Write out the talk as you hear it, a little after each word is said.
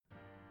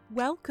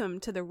Welcome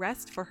to the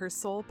Rest for Her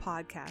Soul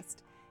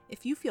podcast.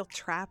 If you feel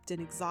trapped in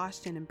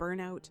exhaustion and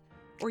burnout,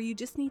 or you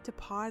just need to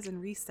pause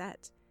and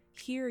reset,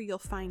 here you'll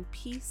find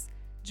peace,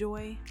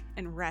 joy,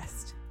 and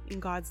rest in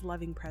God's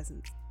loving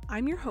presence.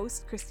 I'm your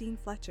host, Christine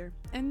Fletcher,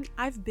 and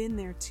I've been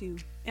there too,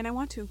 and I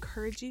want to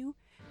encourage you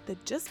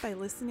that just by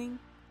listening,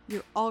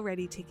 you're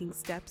already taking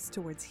steps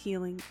towards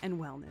healing and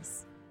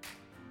wellness.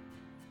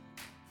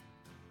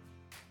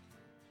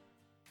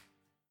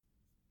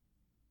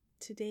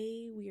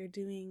 Today we are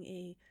doing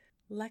a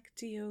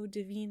Lectio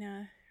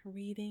Divina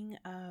reading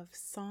of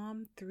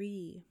Psalm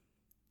 3.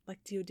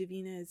 Lectio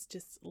Divina is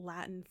just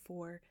Latin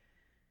for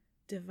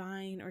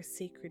divine or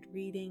sacred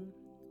reading,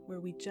 where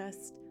we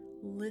just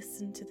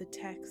listen to the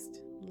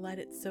text, let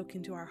it soak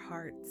into our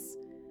hearts.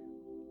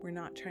 We're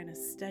not trying to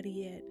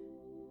study it,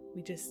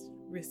 we just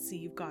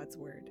receive God's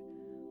word.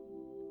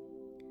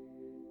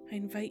 I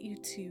invite you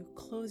to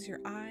close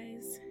your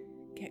eyes,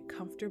 get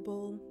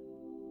comfortable,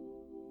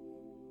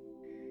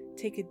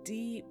 take a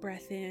deep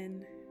breath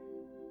in,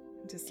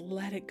 and just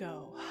let it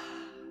go.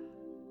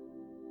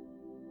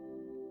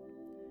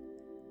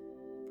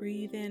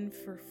 Breathe in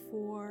for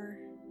 4,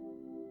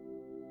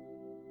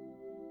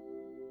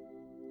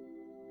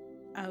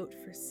 out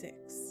for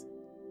 6.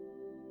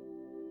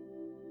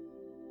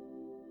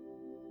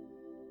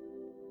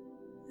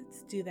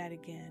 Let's do that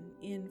again.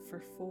 In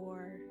for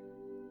 4,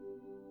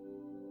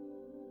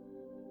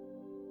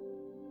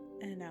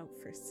 and out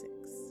for 6.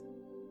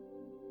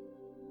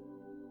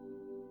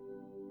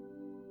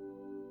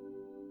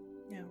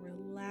 Now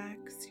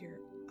relax your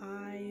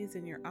eyes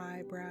and your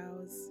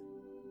eyebrows.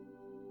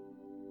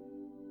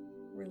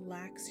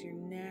 Relax your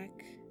neck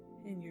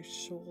and your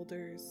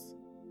shoulders.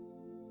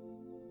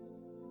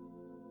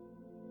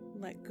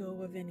 Let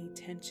go of any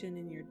tension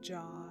in your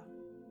jaw.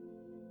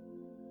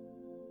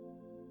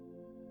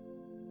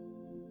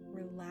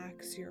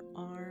 Relax your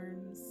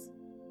arms.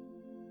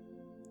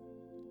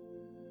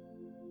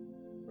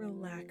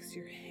 Relax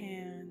your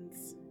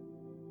hands.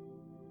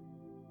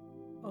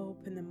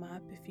 Open them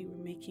up if you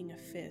were making a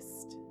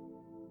fist.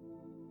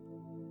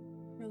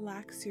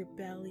 Relax your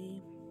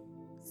belly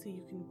so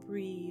you can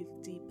breathe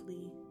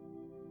deeply.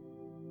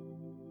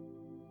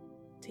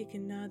 Take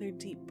another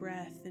deep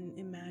breath and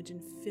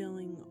imagine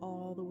filling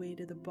all the way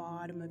to the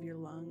bottom of your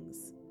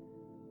lungs.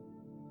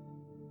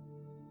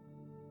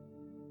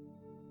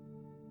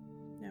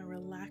 Now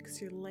relax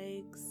your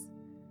legs.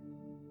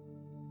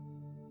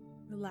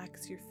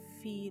 Relax your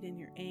feet and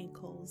your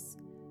ankles.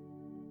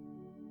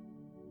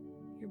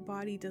 Your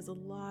body does a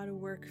lot of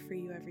work for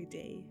you every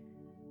day.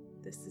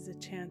 This is a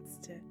chance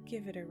to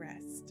give it a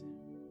rest.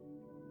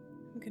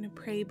 I'm going to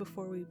pray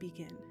before we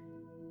begin.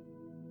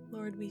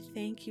 Lord, we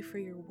thank you for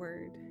your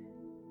word.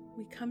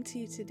 We come to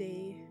you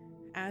today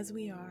as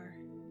we are,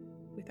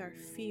 with our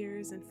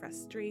fears and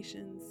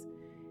frustrations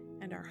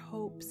and our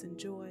hopes and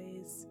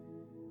joys.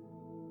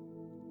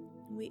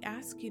 We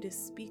ask you to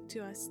speak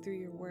to us through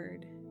your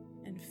word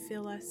and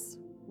fill us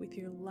with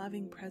your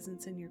loving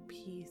presence and your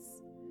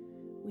peace.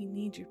 We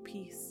need your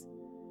peace.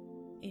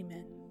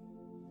 Amen.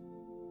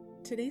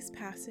 Today's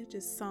passage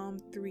is Psalm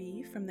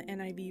 3 from the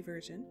NIV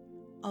version.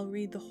 I'll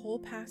read the whole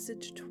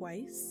passage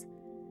twice,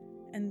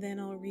 and then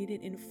I'll read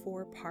it in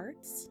 4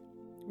 parts,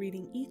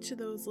 reading each of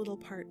those little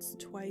parts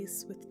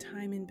twice with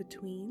time in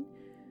between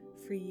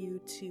for you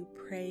to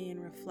pray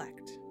and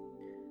reflect.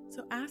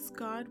 So ask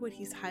God what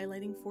He's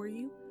highlighting for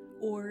you,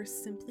 or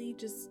simply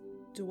just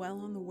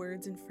dwell on the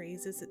words and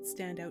phrases that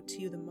stand out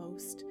to you the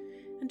most.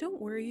 And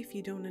don't worry if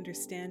you don't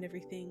understand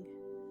everything.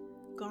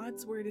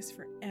 God's word is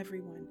for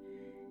everyone.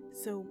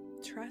 So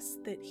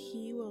trust that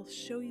He will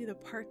show you the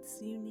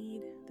parts you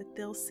need, that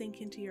they'll sink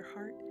into your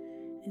heart,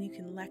 and you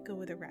can let go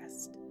of the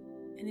rest.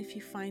 And if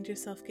you find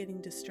yourself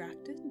getting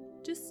distracted,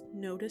 just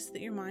notice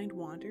that your mind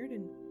wandered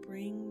and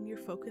bring your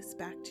focus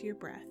back to your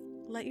breath.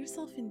 Let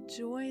yourself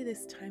enjoy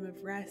this time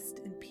of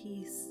rest and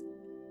peace,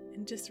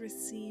 and just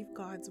receive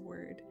God's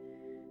word.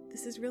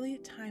 This is really a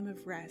time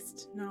of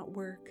rest, not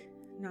work,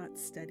 not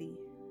study.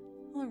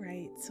 All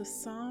right, so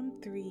Psalm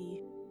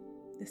 3.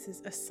 This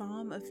is a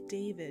psalm of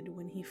David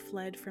when he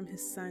fled from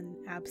his son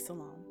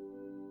Absalom.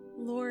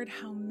 Lord,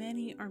 how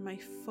many are my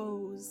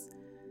foes?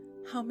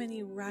 How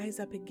many rise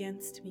up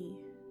against me?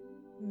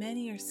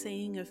 Many are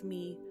saying of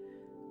me,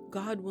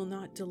 God will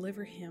not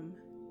deliver him.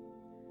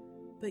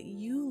 But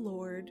you,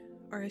 Lord,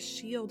 are a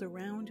shield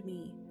around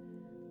me,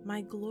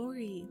 my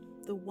glory,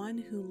 the one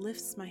who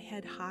lifts my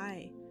head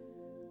high.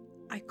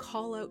 I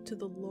call out to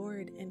the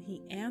Lord, and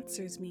He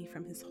answers me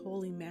from His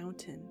holy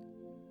mountain.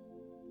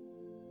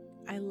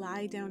 I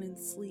lie down and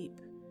sleep.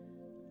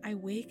 I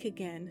wake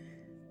again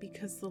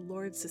because the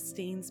Lord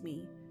sustains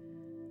me.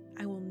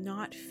 I will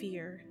not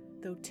fear,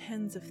 though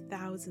tens of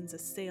thousands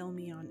assail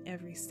me on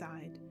every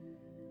side.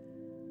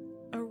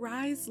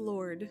 Arise,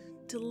 Lord,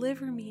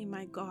 deliver me,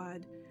 my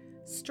God.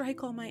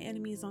 Strike all my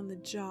enemies on the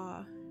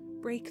jaw.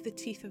 Break the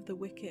teeth of the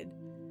wicked.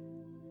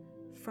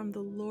 From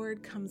the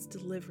Lord comes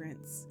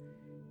deliverance.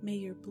 May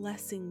your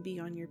blessing be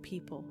on your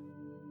people.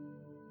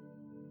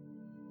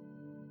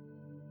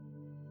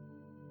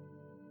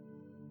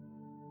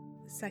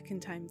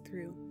 Second time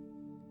through.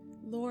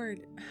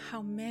 Lord,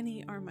 how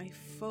many are my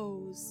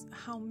foes?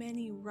 How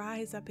many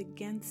rise up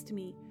against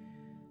me?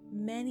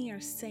 Many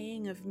are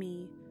saying of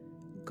me,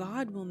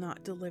 God will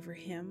not deliver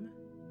him.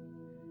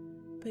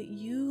 But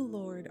you,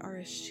 Lord, are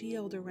a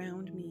shield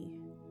around me,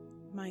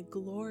 my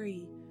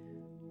glory,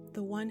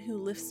 the one who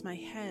lifts my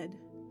head.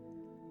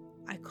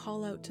 I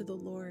call out to the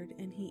Lord,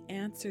 and he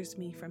answers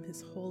me from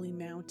his holy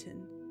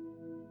mountain.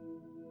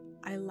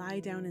 I lie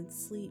down and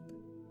sleep.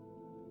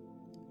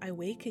 I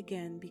wake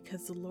again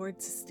because the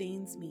Lord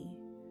sustains me.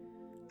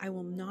 I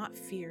will not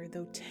fear,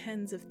 though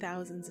tens of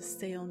thousands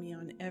assail me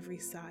on every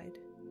side.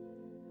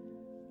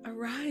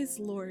 Arise,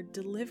 Lord,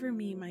 deliver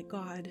me, my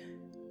God.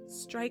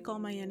 Strike all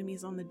my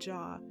enemies on the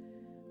jaw.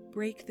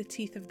 Break the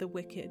teeth of the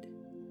wicked.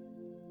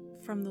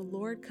 From the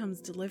Lord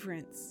comes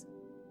deliverance.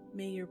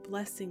 May your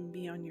blessing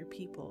be on your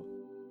people.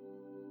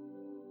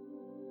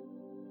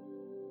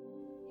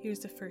 Here's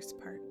the first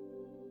part.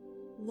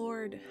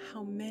 Lord,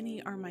 how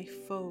many are my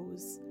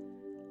foes?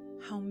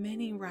 How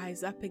many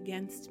rise up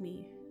against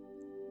me?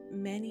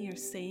 Many are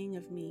saying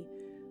of me,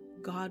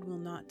 God will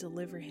not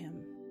deliver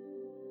him.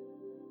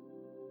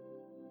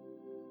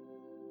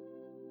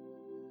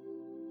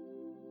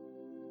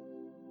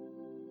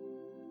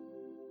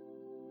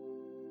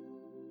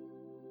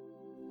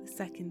 The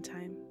second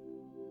time.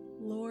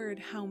 Lord,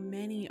 how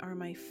many are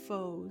my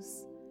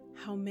foes?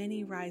 How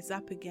many rise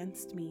up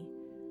against me?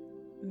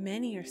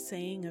 Many are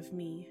saying of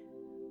me,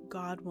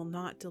 God will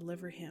not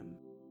deliver him.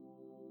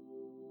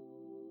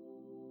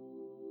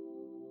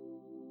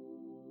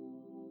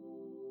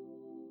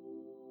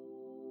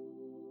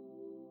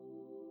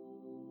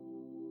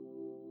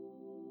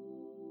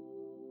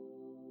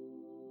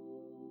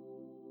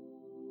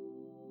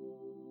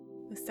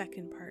 The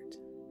second part.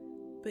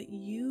 But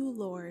you,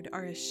 Lord,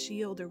 are a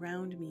shield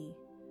around me,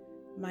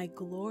 my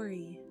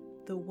glory,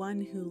 the one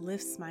who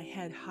lifts my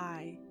head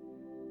high.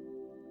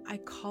 I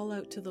call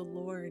out to the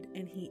Lord,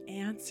 and he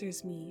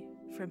answers me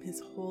from his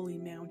holy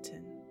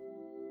mountain.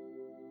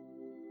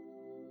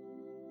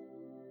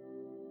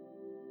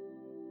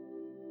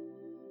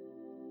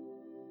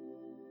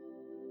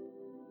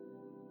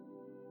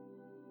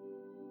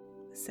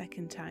 The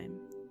second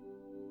time.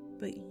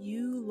 But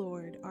you,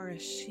 Lord, are a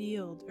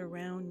shield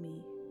around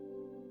me,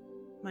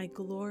 my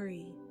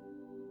glory,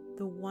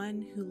 the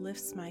one who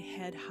lifts my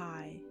head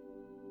high.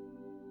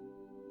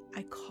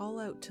 I call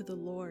out to the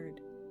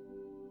Lord,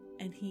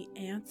 and he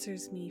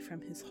answers me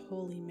from his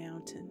holy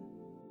mountain.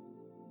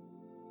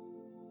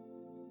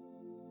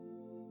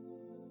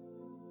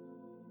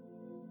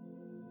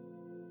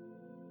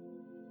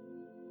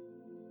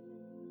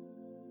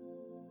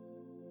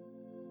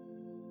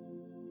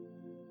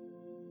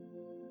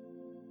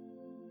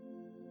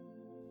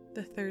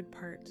 The third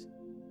part.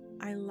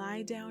 I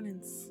lie down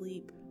and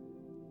sleep.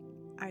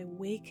 I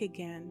wake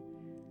again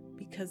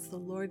because the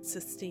Lord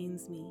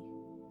sustains me.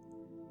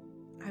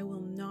 I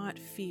will not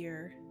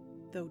fear,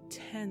 though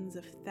tens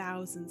of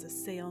thousands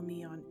assail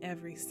me on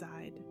every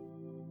side.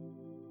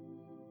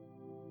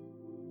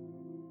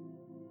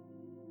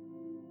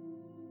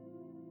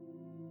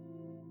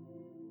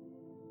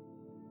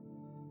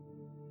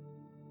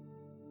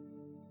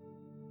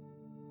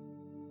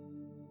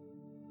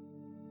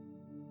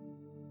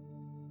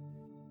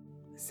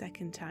 The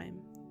second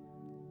time.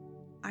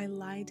 I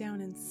lie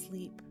down and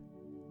sleep.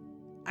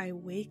 I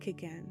wake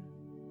again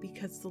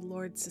because the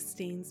Lord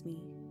sustains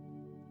me.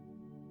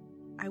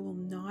 I will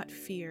not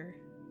fear,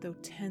 though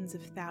tens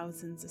of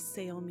thousands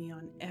assail me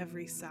on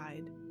every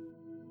side.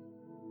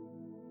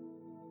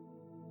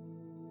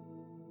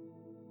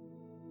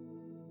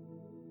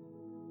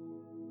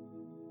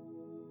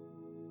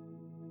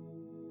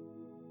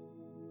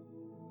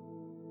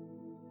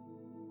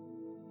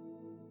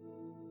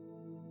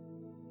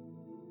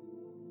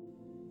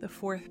 The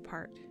fourth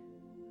part.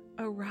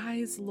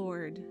 Arise,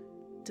 Lord,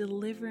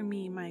 deliver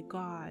me, my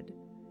God.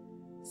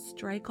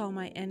 Strike all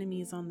my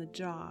enemies on the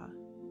jaw.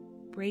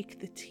 Break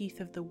the teeth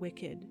of the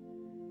wicked.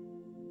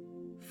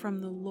 From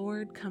the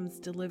Lord comes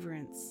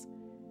deliverance.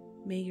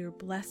 May your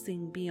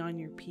blessing be on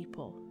your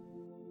people.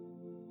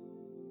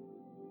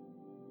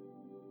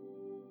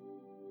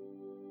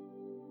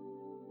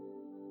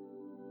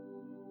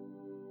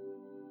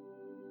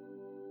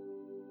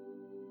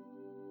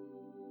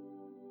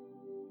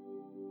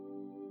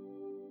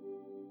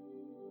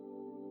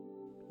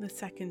 The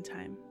second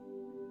time.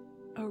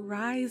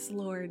 Arise,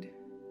 Lord,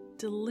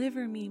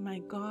 deliver me, my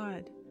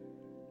God.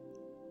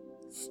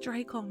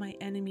 Strike all my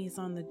enemies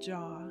on the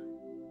jaw.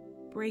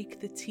 Break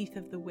the teeth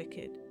of the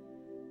wicked.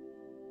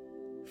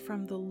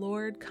 From the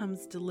Lord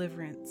comes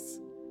deliverance.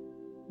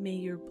 May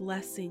your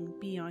blessing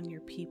be on your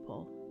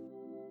people.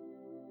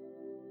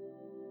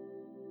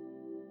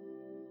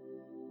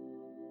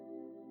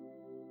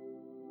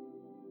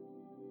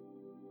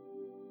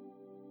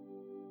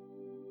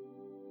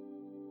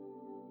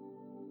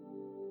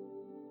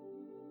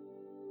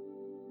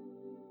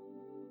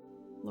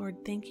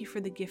 Lord, thank you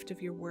for the gift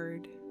of your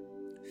word.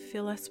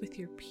 Fill us with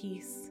your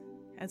peace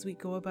as we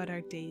go about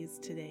our days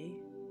today.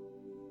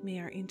 May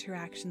our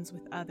interactions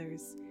with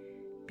others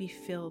be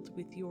filled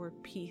with your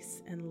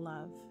peace and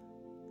love.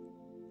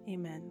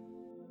 Amen.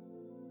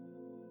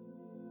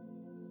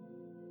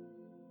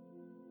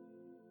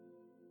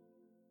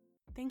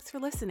 Thanks for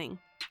listening.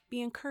 Be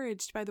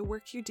encouraged by the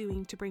work you're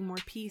doing to bring more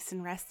peace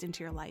and rest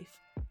into your life.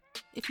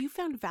 If you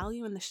found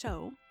value in the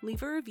show,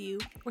 leave a review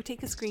or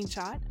take a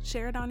screenshot,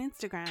 share it on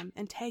Instagram,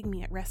 and tag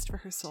me at Rest for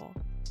Her Soul.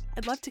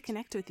 I'd love to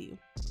connect with you.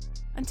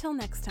 Until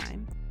next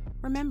time,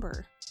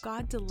 remember,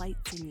 God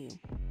delights in you.